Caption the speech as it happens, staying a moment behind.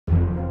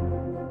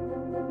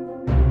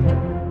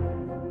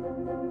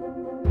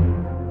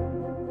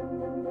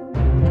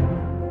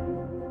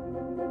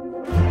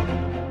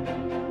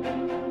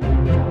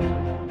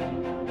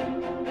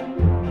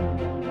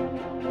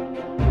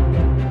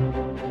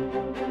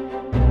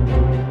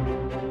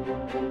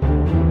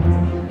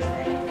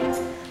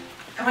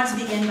want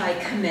to begin by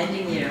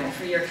commending you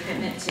for your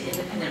commitment to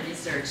independent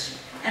research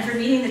and for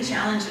meeting the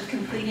challenge of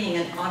completing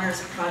an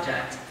honors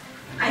project.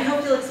 I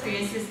hope you'll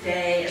experience this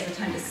day as a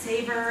time to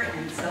savor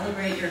and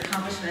celebrate your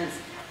accomplishments,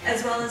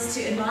 as well as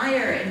to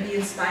admire and be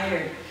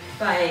inspired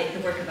by the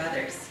work of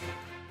others.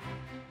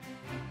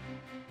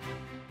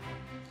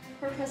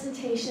 Her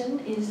presentation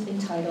is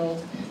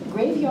entitled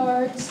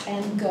Graveyards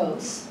and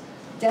Ghosts,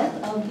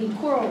 Death of the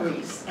Coral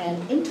Reefs, an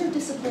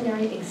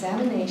Interdisciplinary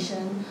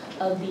Examination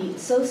of the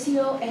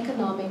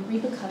Socio-Economic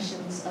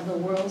Repercussions of the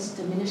World's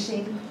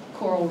Diminishing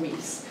Coral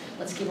Reefs.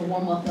 Let's give a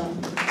warm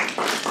welcome.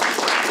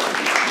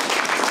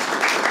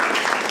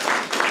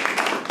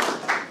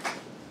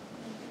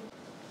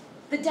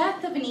 The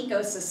death of an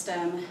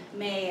ecosystem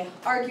may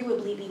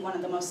arguably be one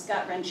of the most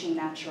gut-wrenching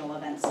natural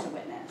events to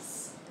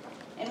witness.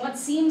 In what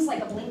seems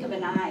like a blink of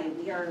an eye,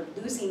 we are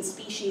losing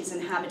species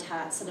and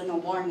habitats at an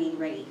alarming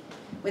rate,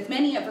 with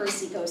many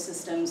averse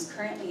ecosystems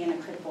currently in a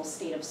critical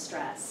state of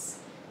stress,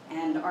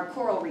 and our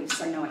coral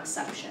reefs are no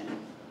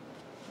exception.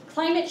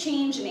 Climate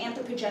change and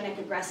anthropogenic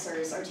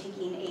aggressors are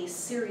taking a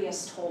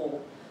serious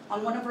toll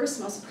on one of Earth's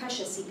most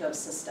precious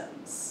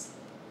ecosystems.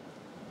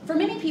 For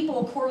many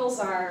people, corals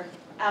are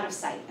out of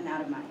sight and out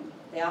of mind.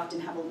 They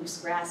often have a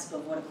loose grasp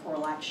of what a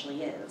coral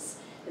actually is.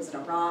 Is it a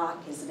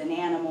rock? Is it an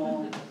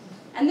animal?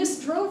 And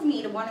this drove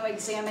me to want to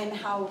examine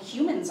how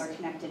humans are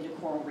connected to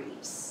coral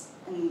reefs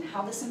and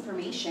how this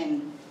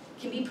information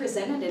can be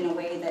presented in a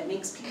way that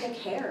makes people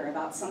care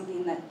about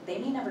something that they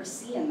may never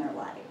see in their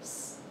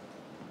lives.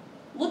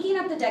 Looking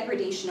at the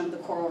degradation of the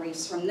coral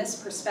reefs from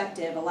this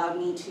perspective allowed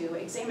me to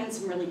examine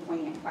some really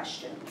poignant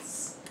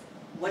questions.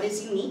 What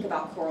is unique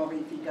about coral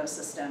reef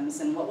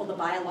ecosystems, and what will the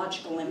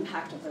biological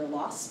impact of their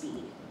loss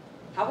be?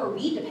 How are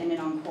we dependent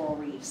on coral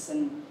reefs,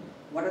 and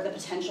what are the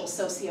potential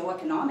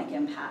socioeconomic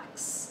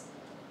impacts?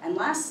 And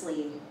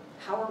lastly,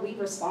 how are we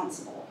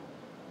responsible?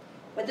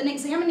 With an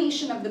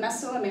examination of the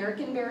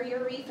Mesoamerican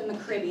Barrier Reef in the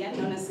Caribbean,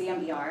 known as the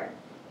MBR,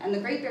 and the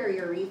Great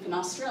Barrier Reef in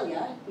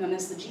Australia, known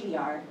as the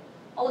GBR,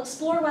 I'll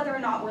explore whether or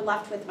not we're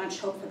left with much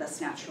hope for this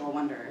natural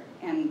wonder,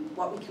 and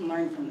what we can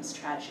learn from this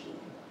tragedy.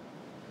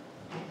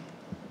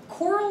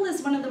 Coral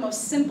is one of the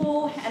most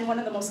simple and one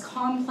of the most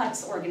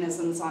complex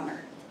organisms on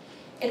Earth.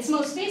 Its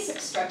most basic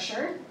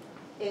structure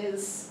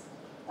is,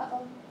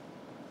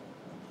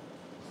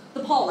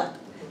 the polyp.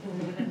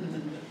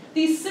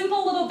 These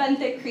simple little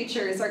benthic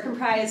creatures are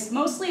comprised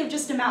mostly of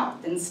just a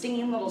mouth and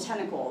stinging little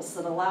tentacles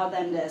that allow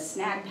them to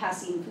snag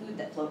passing food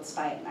that floats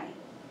by at night.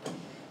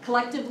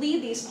 Collectively,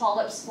 these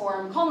polyps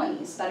form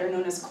colonies, better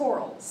known as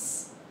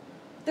corals.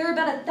 There are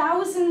about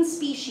 1,000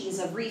 species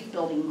of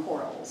reef-building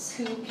corals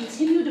who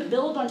continue to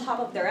build on top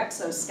of their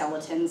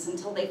exoskeletons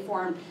until they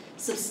form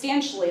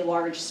substantially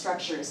large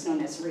structures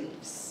known as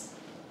reefs.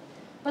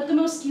 But the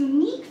most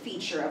unique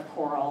feature of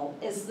coral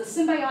is the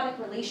symbiotic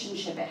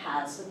relationship it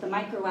has with the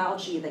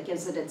microalgae that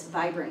gives it its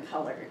vibrant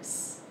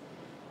colors.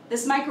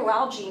 This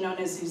microalgae, known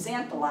as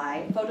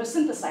zooxanthellae,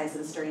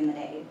 photosynthesizes during the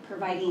day,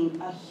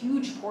 providing a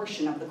huge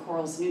portion of the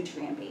coral's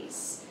nutrient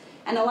base,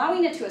 and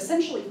allowing it to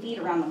essentially feed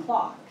around the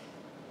clock.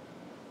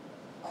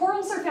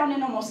 Corals are found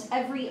in almost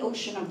every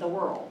ocean of the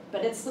world,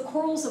 but it's the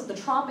corals of the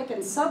tropic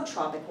and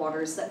subtropic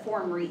waters that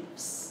form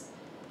reefs.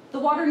 The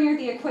water near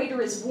the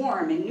equator is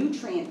warm and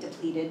nutrient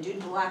depleted due to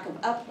the lack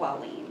of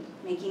upwelling,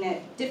 making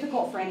it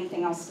difficult for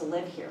anything else to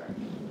live here.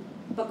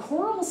 But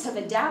corals have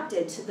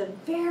adapted to the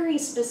very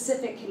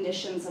specific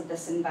conditions of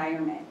this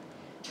environment,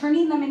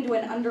 turning them into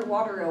an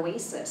underwater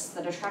oasis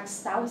that attracts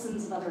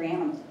thousands of other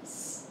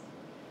animals.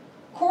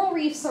 Coral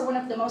reefs are one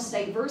of the most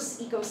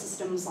diverse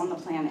ecosystems on the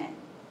planet.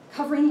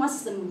 Covering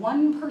less than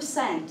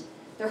 1%,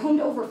 they're home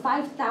to over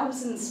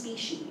 5,000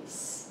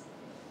 species.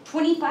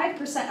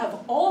 25%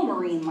 of all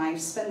marine life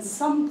spends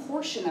some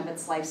portion of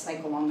its life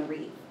cycle on the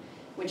reef,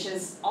 which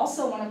is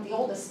also one of the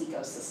oldest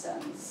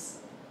ecosystems.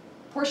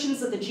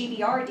 Portions of the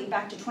GBR date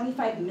back to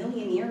 25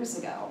 million years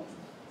ago.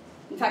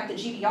 In fact, the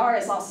GBR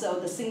is also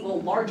the single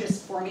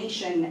largest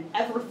formation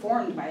ever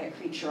formed by a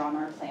creature on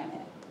our planet.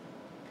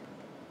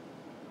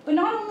 But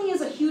not only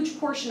is a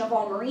huge portion of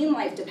all marine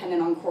life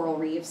dependent on coral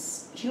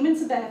reefs, humans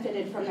have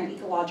benefited from their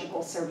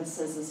ecological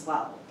services as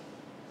well.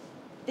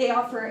 They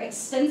offer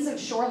extensive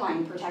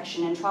shoreline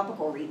protection in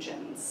tropical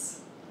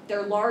regions.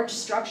 Their large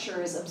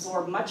structures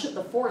absorb much of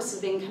the force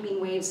of incoming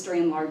waves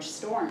during large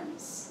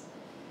storms.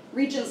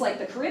 Regions like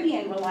the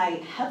Caribbean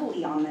rely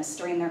heavily on this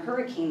during their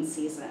hurricane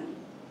season.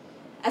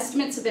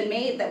 Estimates have been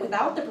made that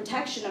without the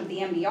protection of the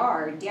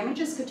MBR,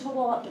 damages could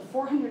total up to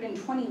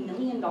 $420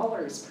 million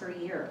per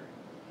year.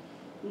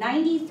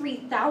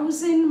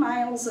 93,000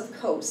 miles of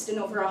coast in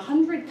over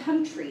 100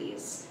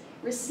 countries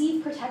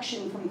receive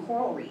protection from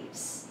coral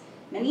reefs,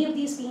 many of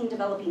these being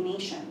developing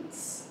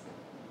nations.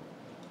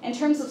 In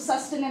terms of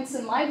sustenance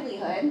and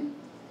livelihood,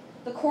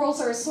 the corals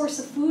are a source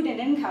of food and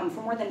income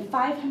for more than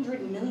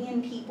 500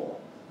 million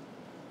people.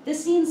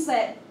 This means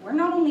that we're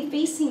not only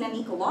facing an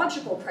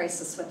ecological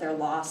crisis with their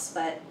loss,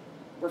 but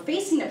we're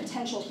facing a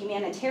potential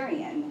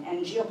humanitarian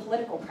and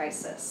geopolitical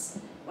crisis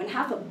when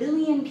 500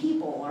 million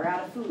people are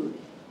out of food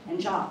and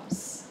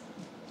jobs.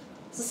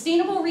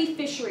 Sustainable reef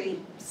fisheries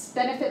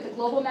benefit the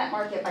global net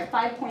market by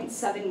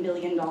 $5.7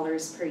 billion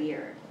per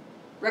year.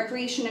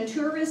 Recreation and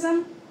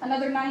tourism,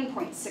 another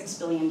 $9.6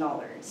 billion.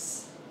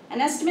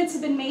 And estimates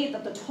have been made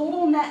that the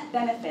total net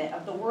benefit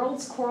of the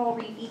world's coral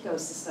reef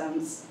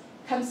ecosystems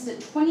comes to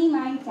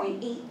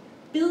 $29.8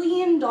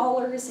 billion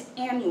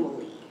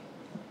annually.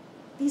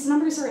 These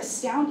numbers are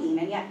astounding,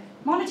 and yet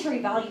monetary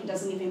value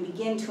doesn't even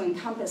begin to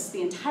encompass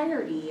the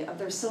entirety of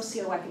their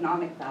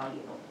socioeconomic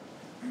value.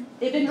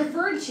 They've been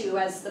referred to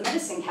as the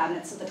medicine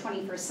cabinets of the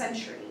 21st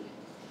century.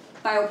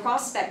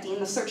 Bioprospecting,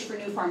 the search for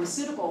new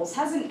pharmaceuticals,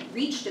 hasn't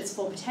reached its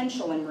full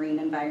potential in marine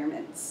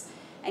environments,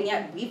 and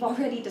yet we've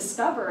already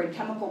discovered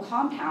chemical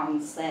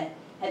compounds that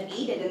have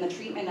aided in the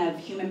treatment of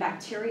human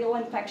bacterial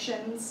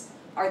infections,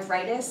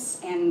 arthritis,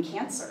 and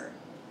cancer.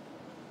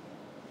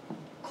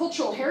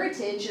 Cultural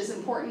heritage is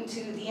important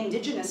to the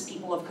indigenous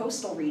people of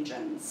coastal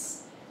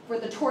regions. For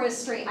the Torres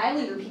Strait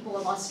Islander people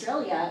of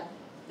Australia,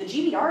 the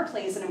GBR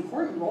plays an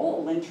important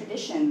role in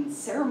traditions,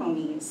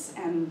 ceremonies,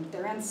 and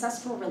their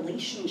ancestral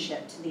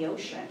relationship to the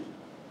ocean.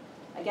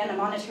 Again, a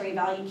monetary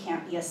value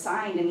can't be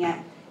assigned, and yet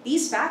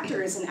these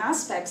factors and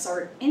aspects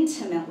are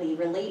intimately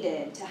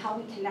related to how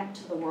we connect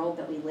to the world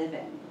that we live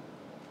in.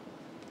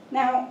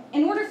 Now,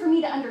 in order for me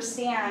to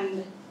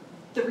understand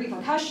the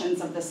repercussions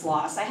of this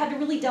loss, I had to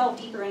really delve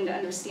deeper into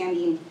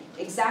understanding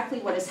exactly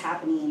what is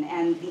happening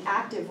and the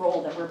active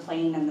role that we're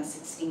playing in this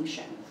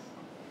extinction.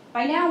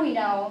 By now we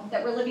know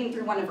that we're living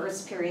through one of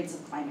Earth's periods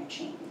of climate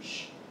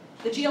change.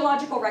 The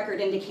geological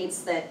record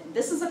indicates that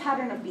this is a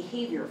pattern of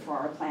behavior for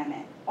our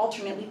planet,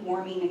 alternately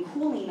warming and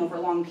cooling over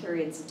long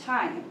periods of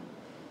time.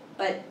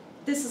 But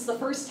this is the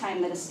first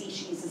time that a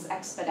species is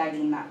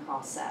expediting that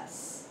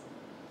process.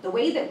 The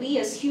way that we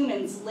as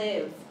humans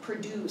live,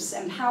 produce,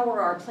 and power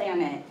our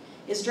planet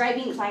is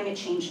driving climate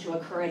change to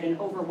occur at an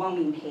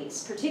overwhelming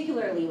pace,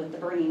 particularly with the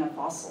burning of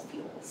fossil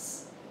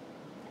fuels.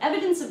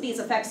 Evidence of these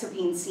effects are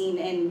being seen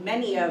in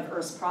many of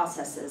Earth's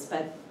processes,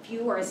 but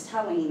few are as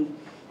telling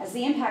as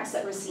the impacts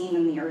that we're seeing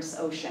in the Earth's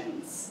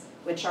oceans,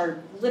 which are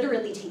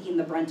literally taking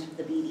the brunt of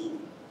the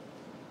beating.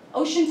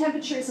 Ocean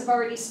temperatures have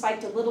already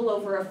spiked a little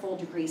over a full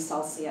degree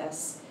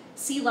Celsius.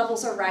 Sea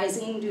levels are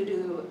rising due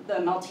to the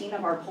melting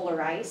of our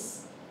polar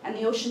ice, and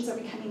the oceans are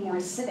becoming more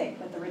acidic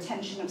with the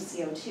retention of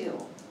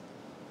CO2.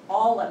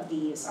 All of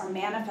these are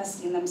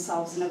manifesting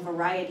themselves in a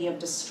variety of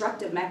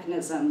destructive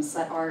mechanisms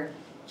that are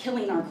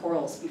killing our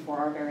corals before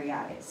our very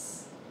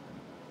eyes.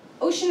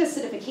 Ocean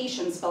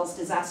acidification spells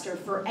disaster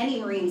for any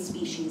marine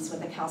species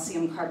with a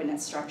calcium carbonate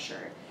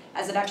structure,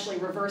 as it actually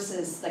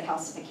reverses the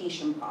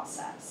calcification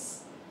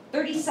process.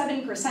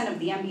 37% of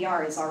the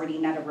MBR is already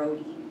net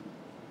eroding.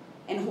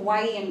 In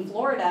Hawaii and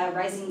Florida,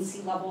 rising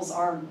sea levels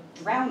are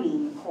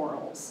drowning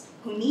corals,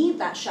 who need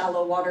that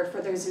shallow water for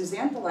their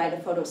zooxanthellae to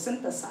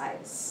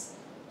photosynthesize.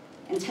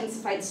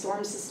 Intensified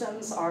storm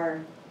systems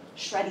are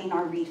shredding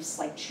our reefs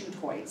like chew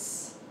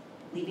toys,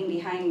 leaving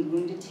behind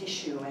wounded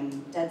tissue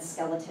and dead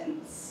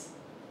skeletons.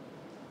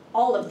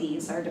 All of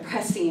these are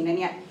depressing, and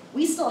yet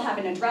we still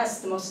haven't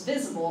addressed the most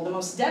visible, the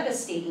most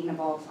devastating of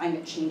all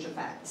climate change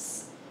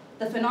effects,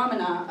 the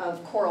phenomena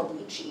of coral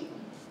bleaching.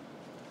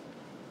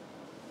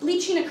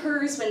 Bleaching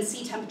occurs when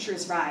sea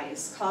temperatures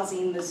rise,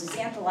 causing the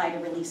zooxanthellae to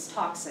release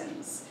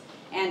toxins.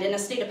 And in a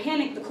state of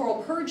panic, the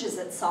coral purges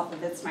itself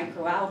of its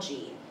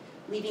microalgae,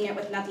 leaving it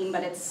with nothing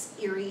but its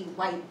eerie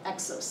white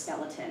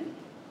exoskeleton.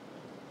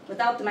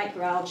 Without the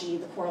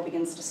microalgae, the coral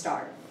begins to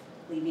starve,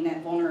 leaving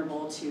it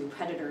vulnerable to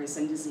predators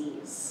and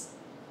disease.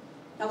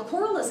 Now, the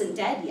coral isn't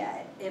dead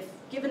yet. If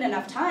given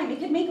enough time, it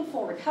could make a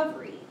full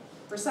recovery.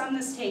 For some,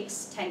 this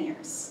takes 10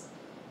 years.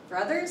 For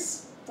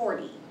others,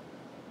 40.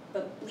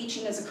 But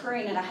bleaching is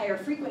occurring at a higher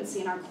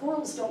frequency, and our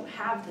corals don't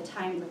have the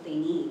time that they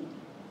need.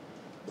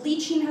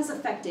 Bleaching has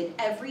affected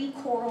every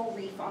coral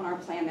reef on our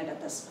planet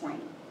at this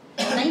point.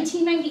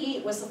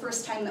 1998 was the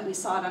first time that we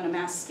saw it on a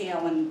mass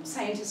scale, and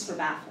scientists were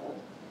baffled.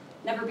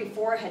 Never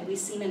before had we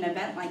seen an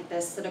event like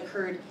this that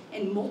occurred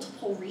in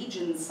multiple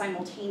regions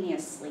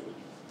simultaneously.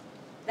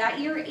 That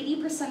year,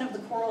 80% of the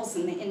corals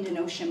in the Indian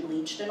Ocean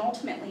bleached, and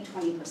ultimately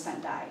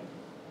 20% died.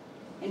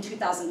 In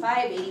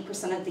 2005,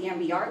 80% of the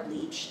MBR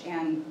bleached,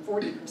 and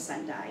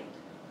 40% died.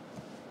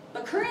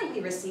 But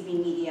currently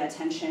receiving media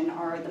attention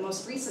are the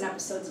most recent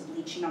episodes of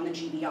bleaching on the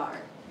GBR,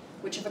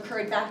 which have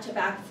occurred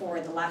back-to-back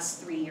for the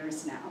last 3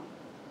 years now.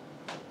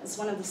 As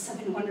one of the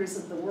 7 wonders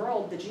of the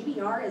world, the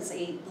GBR is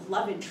a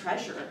beloved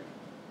treasure,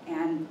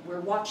 and we're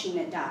watching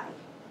it die.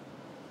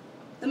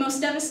 The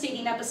most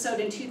devastating episode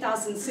in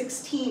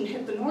 2016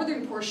 hit the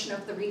northern portion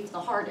of the reef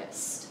the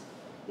hardest.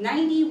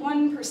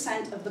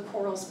 91% of the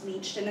corals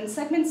bleached, and in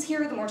segments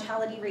here, the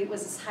mortality rate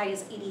was as high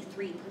as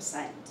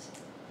 83%.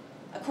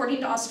 According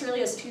to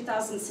Australia's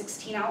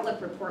 2016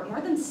 Outlook report, more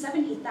than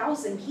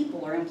 70,000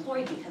 people are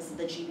employed because of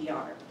the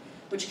GBR,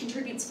 which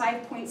contributes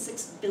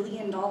 $5.6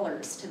 billion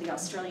to the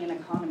Australian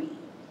economy.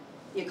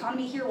 The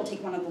economy here will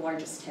take one of the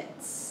largest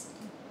hits.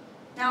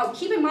 Now,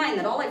 keep in mind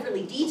that all I've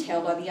really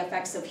detailed are the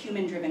effects of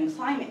human-driven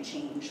climate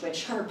change,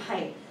 which are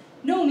by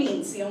no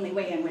means the only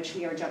way in which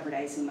we are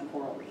jeopardizing the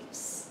coral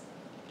reefs.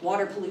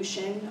 Water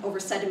pollution,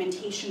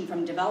 over-sedimentation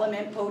from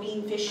development,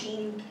 boating,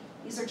 fishing,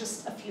 these are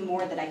just a few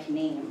more that I can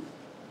name.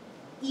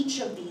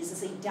 Each of these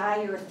is a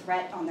dire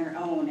threat on their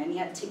own, and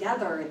yet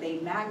together they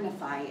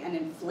magnify and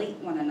inflate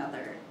one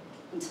another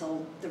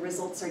until the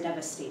results are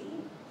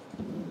devastating.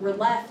 We're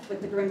left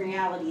with the grim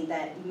reality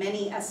that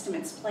many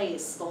estimates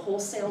place the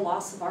wholesale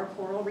loss of our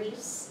coral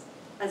reefs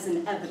as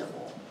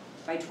inevitable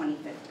by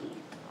 2050.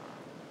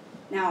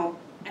 Now,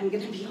 I'm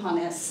going to be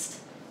honest.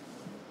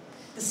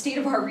 The state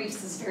of our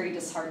reefs is very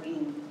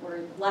disheartening.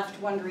 We're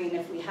left wondering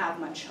if we have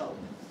much hope.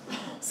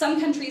 Some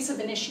countries have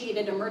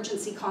initiated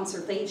emergency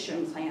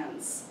conservation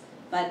plans,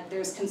 but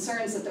there's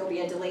concerns that there'll be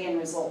a delay in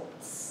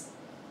results.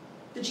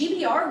 The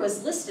GBR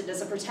was listed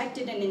as a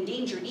protected and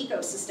endangered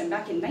ecosystem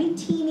back in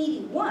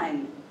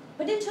 1981,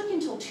 but it took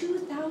until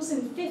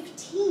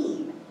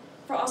 2015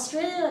 for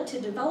Australia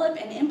to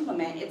develop and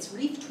implement its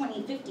Reef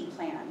 2050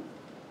 plan,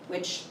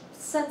 which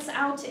sets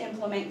out to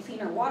implement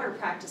cleaner water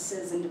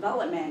practices and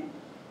development,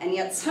 and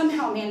yet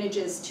somehow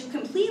manages to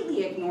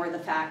completely ignore the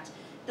fact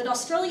that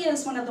Australia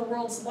is one of the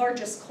world's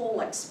largest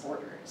coal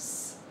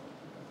exporters.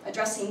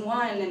 Addressing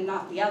one and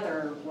not the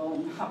other will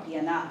not be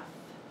enough.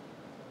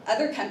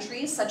 Other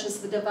countries, such as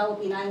the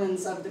developing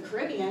islands of the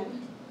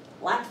Caribbean,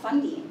 lack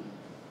funding.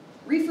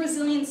 Reef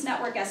Resilience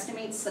Network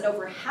estimates that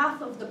over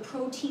half of the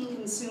protein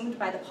consumed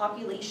by the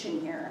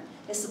population here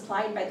is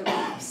supplied by the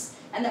reefs,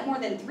 and that more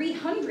than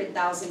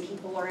 300,000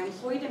 people are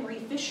employed in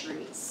reef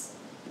fisheries.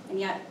 And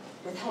yet,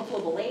 without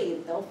global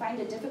aid, they'll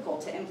find it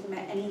difficult to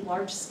implement any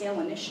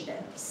large-scale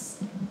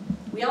initiatives.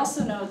 We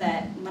also know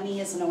that money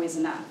isn't always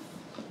enough.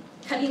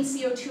 Cutting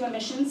CO2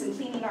 emissions and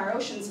cleaning our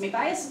oceans may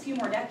buy us a few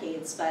more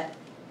decades, but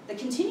the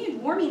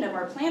continued warming of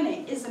our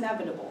planet is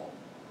inevitable,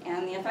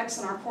 and the effects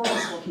on our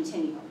corals will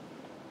continue.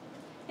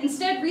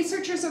 Instead,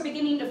 researchers are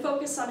beginning to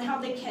focus on how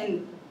they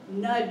can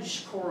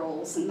nudge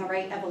corals in the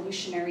right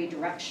evolutionary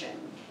direction.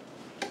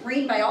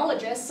 Marine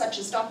biologists, such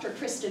as Dr.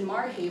 Kristen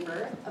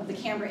Marhaver of the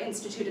Canberra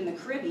Institute in the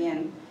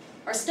Caribbean,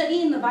 are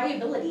studying the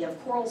viability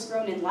of corals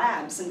grown in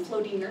labs and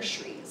floating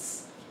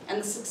nurseries, and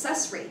the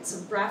success rates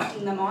of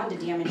grafting them onto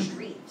damaged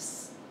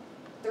reefs.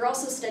 They're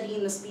also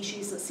studying the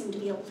species that seem to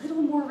be a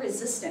little more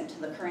resistant to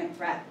the current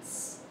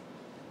threats.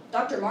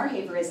 Dr.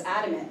 Marhaver is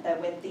adamant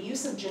that with the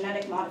use of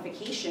genetic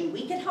modification,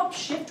 we could help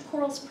shift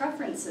corals'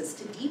 preferences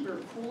to deeper,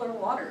 cooler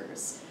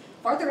waters,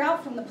 farther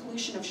out from the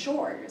pollution of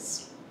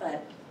shores,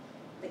 but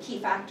the key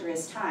factor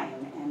is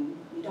time, and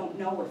we don't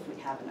know if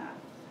we have enough.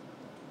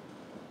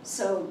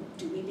 So,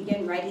 do we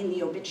begin writing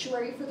the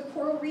obituary for the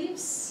coral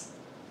reefs?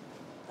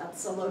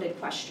 That's a loaded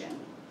question.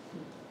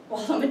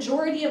 While the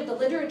majority of the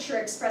literature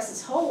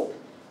expresses hope,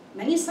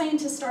 many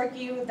scientists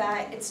argue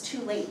that it's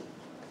too late.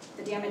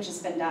 The damage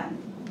has been done.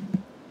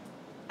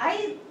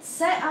 I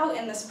set out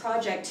in this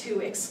project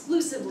to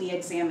exclusively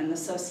examine the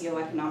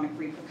socioeconomic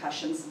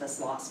repercussions of this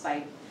loss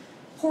by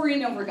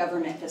poring over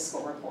government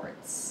fiscal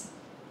reports.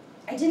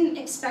 I didn't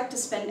expect to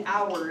spend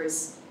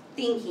hours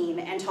thinking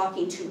and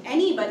talking to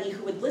anybody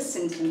who would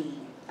listen to me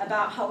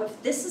about how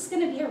if this is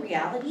going to be a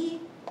reality,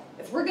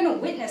 if we're going to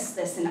witness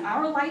this in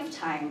our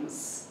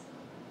lifetimes,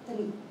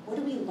 then what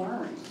do we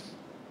learn?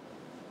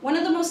 One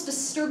of the most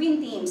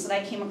disturbing themes that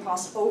I came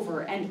across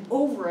over and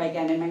over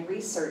again in my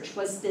research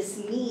was this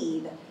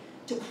need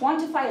to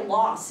quantify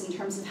loss in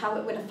terms of how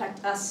it would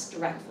affect us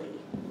directly.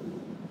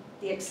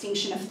 The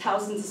extinction of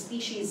thousands of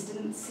species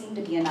didn't seem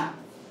to be enough.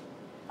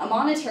 A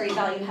monetary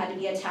value had to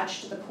be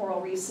attached to the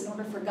coral reefs in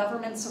order for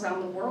governments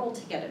around the world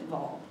to get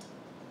involved.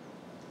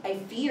 I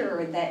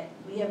fear that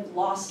we have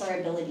lost our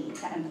ability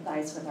to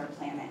empathize with our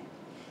planet.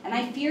 And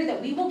I fear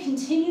that we will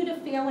continue to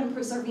fail in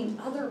preserving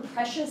other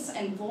precious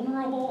and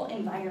vulnerable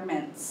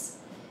environments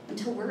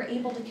until we're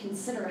able to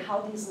consider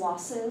how these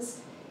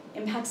losses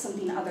impact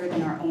something other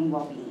than our own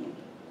well-being.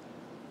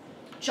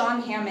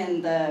 John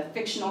Hammond, the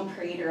fictional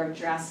creator of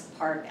Jurassic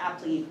Park,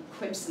 aptly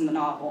quips in the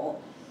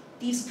novel,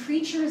 "These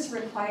creatures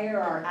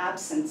require our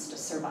absence to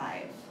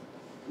survive,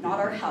 not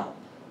our help."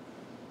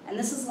 And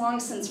this has long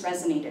since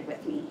resonated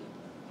with me.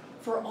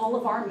 For all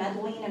of our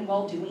meddling and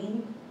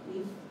well-doing,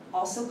 we've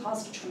also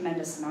caused a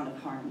tremendous amount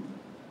of harm.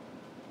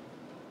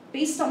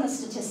 Based on the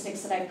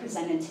statistics that I've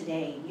presented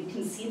today, you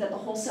can see that the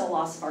wholesale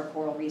loss of our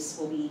coral reefs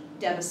will be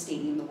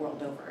devastating the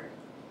world over.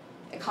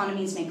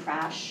 Economies may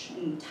crash,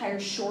 entire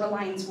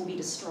shorelines will be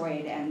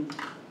destroyed, and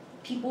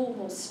people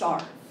will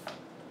starve.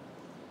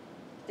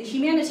 The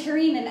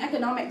humanitarian and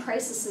economic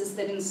crises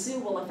that ensue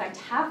will affect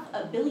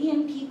 500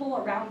 million people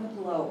around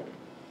the globe,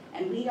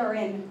 and we are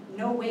in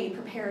no way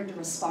prepared to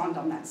respond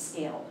on that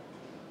scale.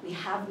 We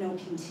have no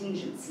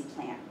contingency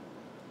plan.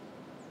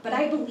 But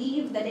I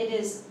believe that it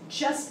is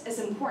just as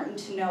important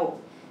to note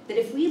that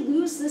if we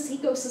lose this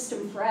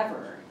ecosystem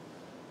forever,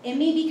 it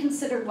may be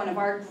considered one of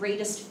our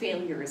greatest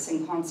failures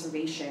in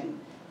conservation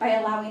by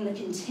allowing the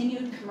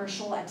continued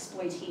commercial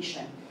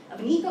exploitation of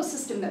an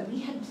ecosystem that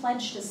we had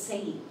pledged to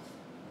save.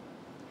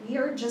 We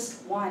are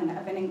just one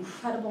of an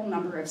incredible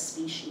number of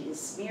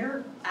species,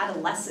 mere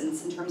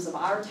adolescents in terms of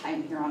our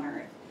time here on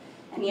Earth,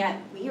 and yet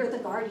we are the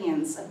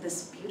guardians of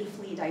this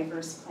beautifully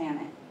diverse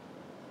planet.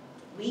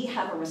 we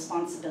have a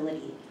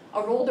responsibility,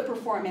 a role to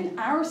perform in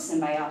our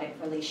symbiotic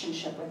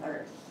relationship with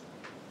Earth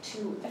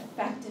to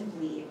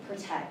effectively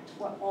protect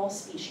what all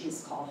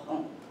species call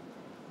home.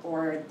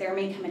 Or there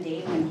may come a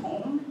day when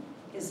home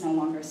is no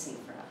longer safe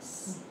for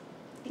us.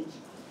 Thank you.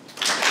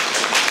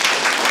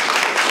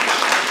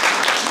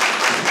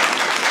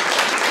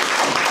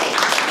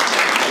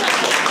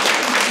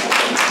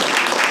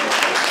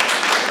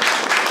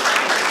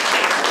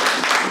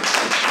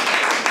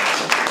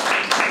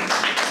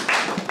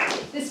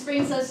 This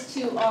brings us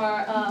to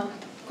our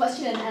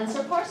question and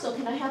answer part. So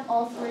can I have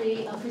all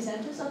three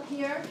presenters up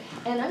here?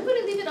 And I'm going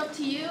to leave it up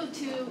to you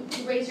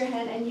to raise your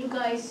hand and you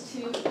guys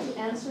to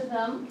answer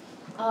them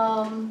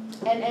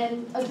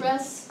and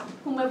address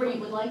whomever you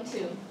would like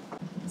to.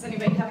 Does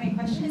anybody have any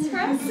questions for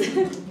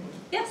us?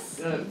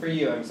 Yes? For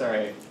you, I'm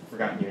sorry, I've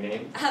forgotten your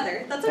name.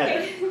 Heather, that's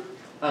okay.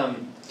 Heather.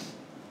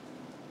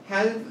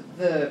 Have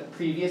the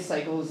previous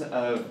cycles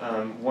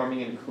of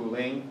warming and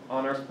cooling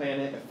on our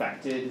planet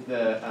affected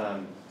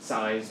the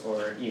size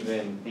or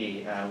even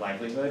the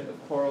livelihood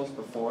of corals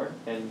before?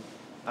 And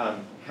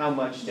how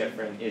much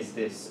different is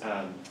this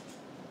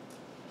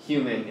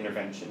human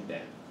intervention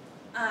been?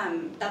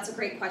 That's a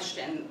great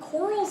question.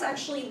 Corals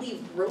actually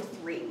leave growth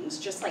rings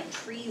just like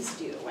trees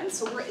do, and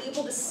so we're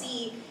able to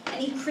see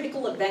any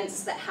critical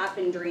events that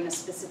happen during a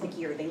specific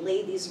year. They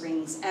lay these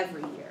rings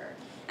every year.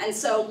 And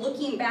so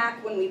looking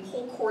back, when we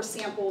pull core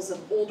samples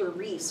of older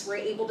reefs, we're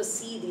able to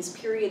see these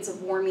periods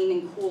of warming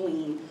and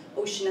cooling,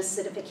 ocean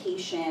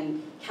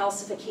acidification,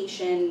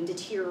 calcification,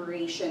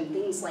 deterioration,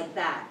 things like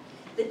that.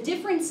 The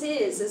difference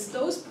is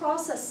those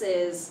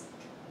processes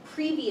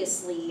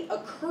previously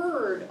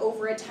occurred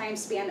over a time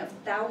span of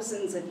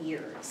thousands of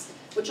years,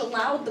 which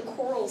allowed the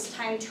corals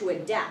time to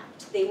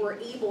adapt. They were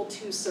able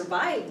to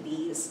survive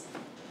these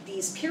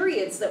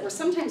periods that were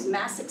sometimes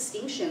mass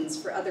extinctions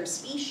for other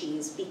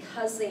species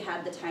because they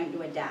had the time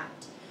to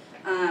adapt.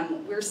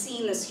 We're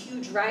seeing this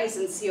huge rise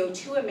in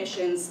CO2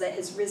 emissions that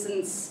has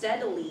risen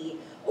steadily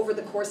over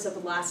the course of the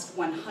last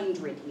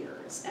 100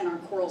 years, and our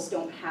corals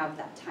don't have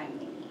that time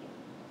they need.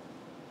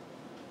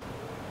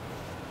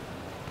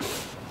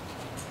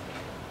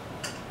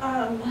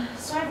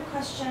 So I have a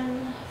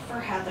question for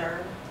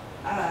Heather.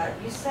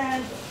 You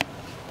said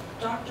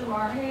Dr.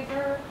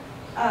 Marhaver,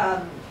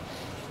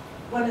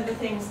 one of the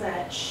things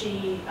that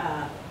she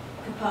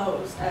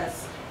proposed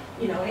as,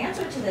 an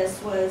answer to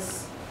this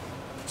was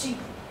to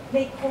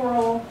make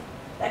coral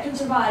that can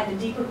survive in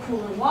deeper,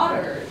 cooler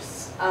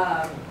waters.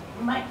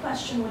 My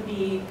question would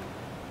be,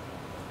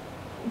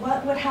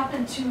 what would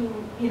happen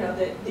to,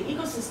 the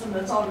ecosystem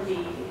that's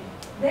already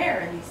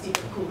there in these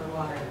deeper, cooler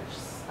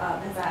waters?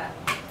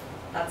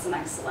 That's an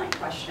excellent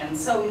question.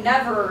 So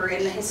never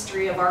in the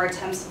history of our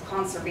attempts of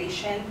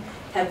conservation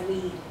have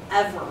we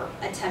ever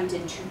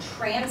attempted to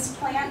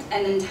transplant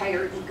an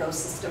entire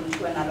ecosystem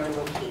to another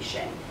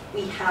location.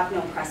 We have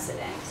no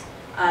precedent.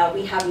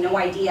 We have no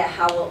idea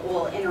how it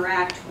will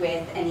interact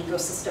with an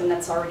ecosystem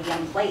that's already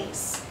in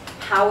place,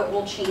 how it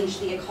will change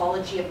the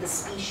ecology of the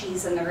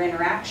species and their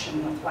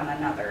interaction with one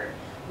another,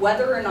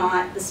 whether or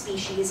not the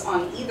species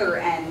on either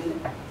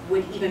end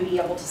would even be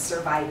able to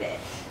survive it.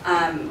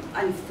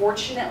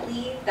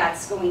 Unfortunately,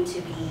 that's going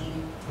to be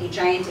a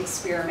giant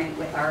experiment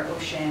with our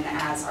ocean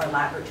as our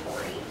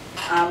laboratory,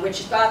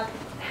 which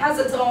has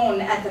its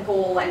own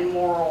ethical and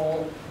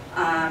moral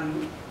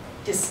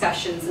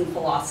discussions and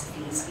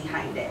philosophies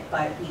behind it,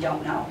 but we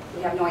don't know.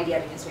 We have no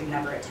idea because we've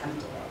never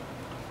attempted it.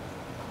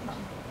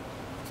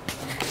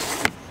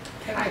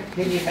 Can I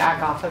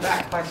piggyback off of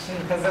that question,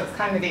 because that's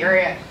kind of the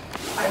area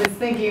I was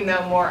thinking,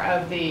 though, more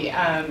of the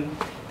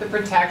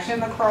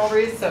protection of the coral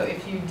reefs. So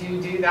if you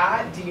do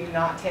that, do you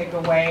not take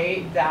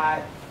away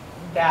that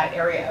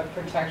area of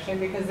protection,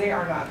 because they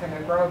are not going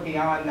to grow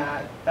beyond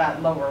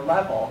that lower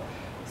level?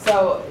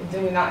 So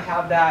do we not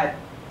have that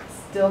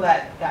still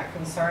that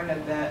concern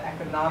of the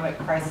economic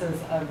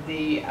crisis of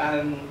the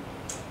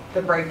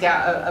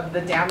breakdown of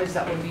the damage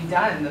that would be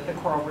done that the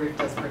coral reef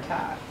does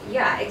protect?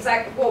 Yeah,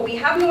 exactly. Well, we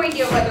have no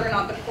idea whether or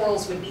not the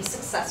corals would be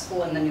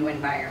successful in the new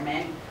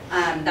environment.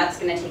 That's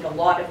going to take a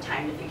lot of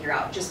time to figure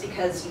out. Just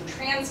because you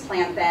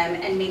transplant them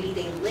and maybe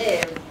they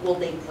live, will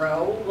they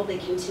grow? Will they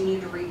continue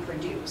to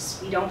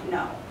reproduce? We don't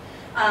know.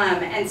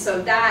 And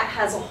so that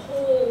has a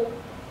whole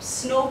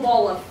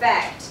snowball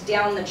effect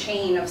down the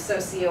chain of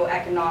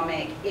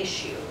socioeconomic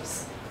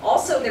issues.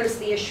 Also, there's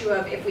the issue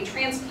of if we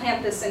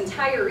transplant this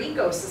entire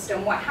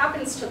ecosystem, what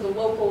happens to the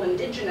local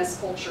indigenous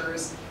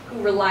cultures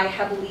who rely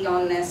heavily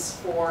on this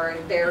for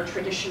their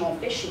traditional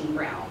fishing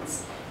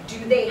grounds? Do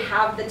they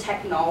have the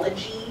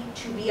technology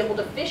to be able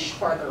to fish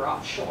farther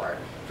offshore?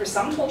 For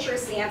some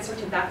cultures, the answer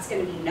to that's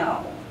going to be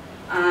no.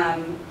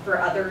 For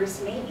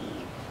others, maybe.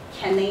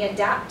 Can they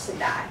adapt to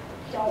that?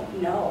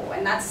 Don't know.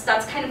 And that's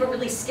kind of a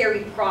really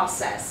scary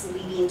process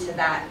leading to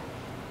that.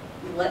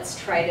 Let's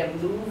try to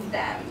move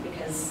them,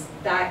 because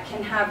that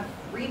can have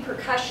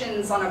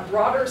repercussions on a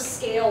broader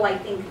scale, I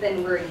think,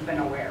 than we're even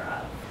aware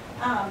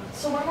of.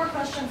 So one more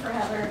question for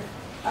Heather.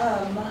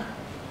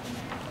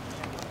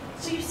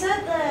 So you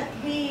said that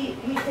we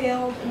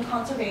failed in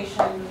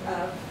conservation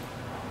of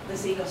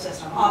this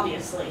ecosystem,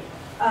 obviously.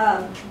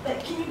 But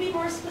can you be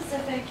more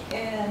specific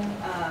in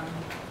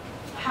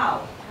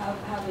how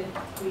did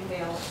we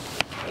fail?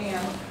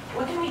 And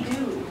what can we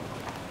do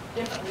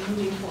differently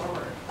moving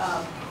forward?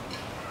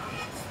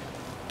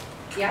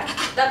 Yeah,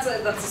 that's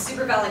a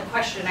super valid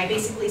question. I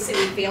basically say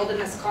we failed in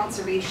this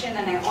conservation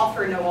and I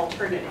offer no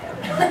alternative.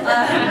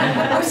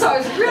 So I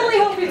was really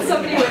hoping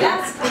somebody would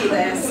ask me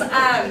this.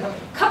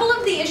 Couple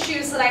of the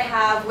issues that I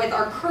have with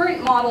our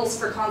current models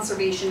for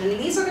conservation, and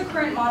these are the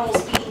current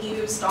models being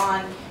used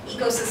on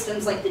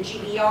ecosystems like the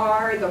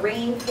GBR, the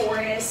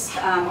rainforest,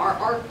 our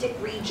Arctic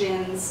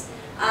regions,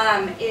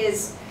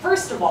 is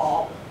first of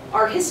all,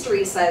 our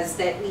history says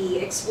that we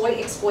exploit,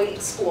 exploit,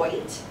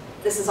 exploit.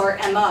 This is our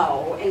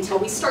MO until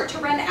we start to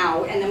run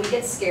out and then we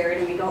get scared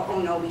and we go,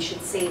 oh no, we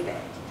should save it.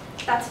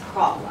 That's a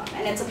problem,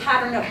 and it's a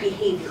pattern of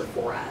behavior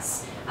for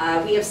us.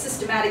 We have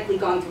systematically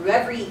gone through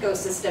every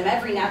ecosystem,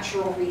 every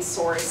natural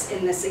resource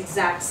in this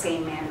exact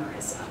same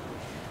mannerism.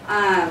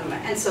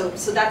 And so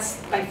that's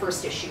my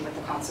first issue with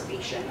the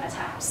conservation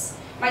attempts.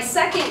 My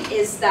second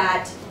is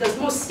that the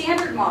most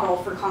standard model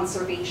for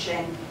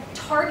conservation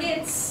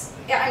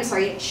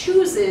it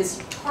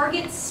chooses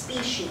target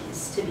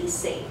species to be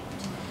saved.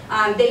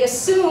 They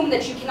assume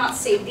that you cannot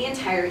save the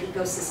entire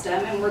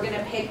ecosystem, and we're going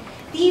to pick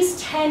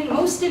these 10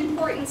 most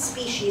important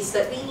species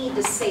that we need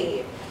to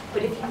save.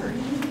 But if you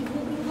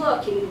really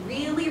look and you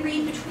really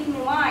read between the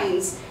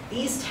lines,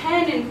 these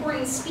 10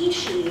 important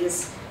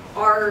species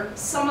are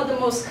some of the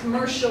most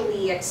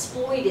commercially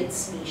exploited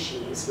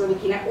species. We're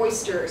looking at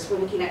oysters, we're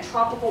looking at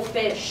tropical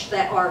fish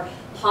that are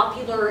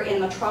popular in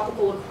the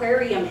tropical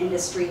aquarium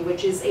industry,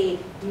 which is a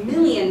 $1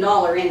 million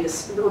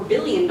industry, or $1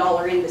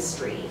 billion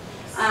industry.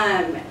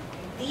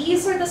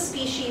 These are the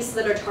species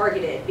that are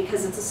targeted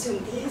because it's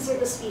assumed these are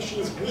the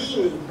species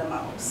we need the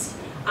most.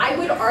 I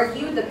would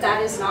argue that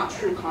that is not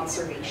true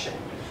conservation.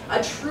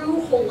 A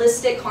true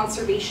holistic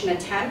conservation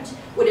attempt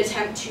would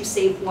attempt to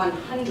save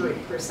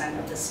 100%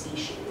 of the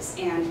species,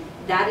 and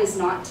that is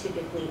not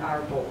typically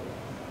our goal.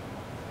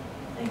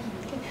 Thank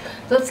you.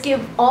 Let's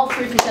give all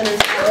three presenters